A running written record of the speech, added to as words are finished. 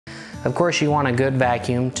Of course, you want a good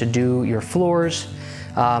vacuum to do your floors.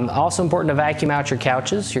 Also important to vacuum out your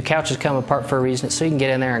couches. Your couches come apart for a reason, so you can get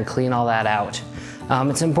in there and clean all that out.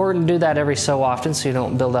 It's important to do that every so often so you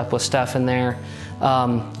don't build up with stuff in there.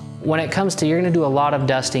 When it comes to, you're going to do a lot of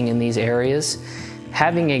dusting in these areas.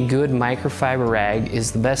 Having a good microfiber rag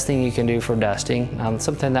is the best thing you can do for dusting.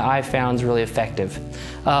 Something that I've found is really effective.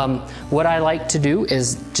 What I like to do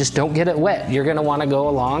is just don't get it wet. You're going to want to go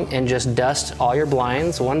along and just dust all your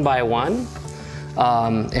blinds one by one.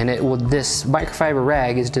 This microfiber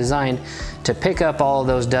rag is designed to pick up all of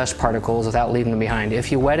those dust particles without leaving them behind.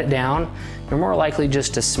 If you wet it down, you're more likely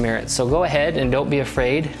just to smear it. So go ahead and don't be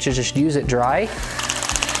afraid to just use it dry.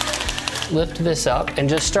 Lift this up and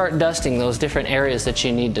just start dusting those different areas that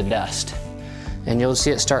you need to dust. And you'll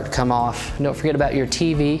see it start to come off. Don't forget about your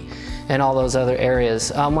TV and all those other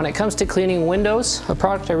areas. When it comes to cleaning windows, a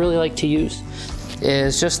product I really like to use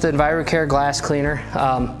is just the EnviroCare glass cleaner.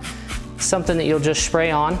 Something that you'll just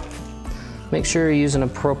spray on. Make sure you're using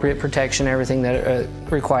appropriate protection, everything that it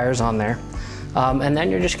requires on there. And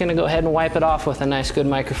then you're just gonna go ahead and wipe it off with a nice good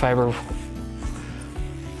microfiber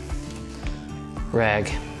rag.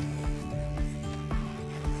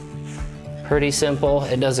 Pretty simple,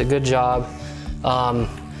 it does a good job.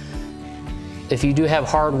 If you do have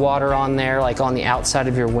hard water on there, like on the outside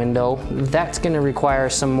of your window, that's gonna require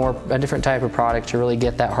a different type of product to really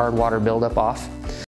get that hard water buildup off.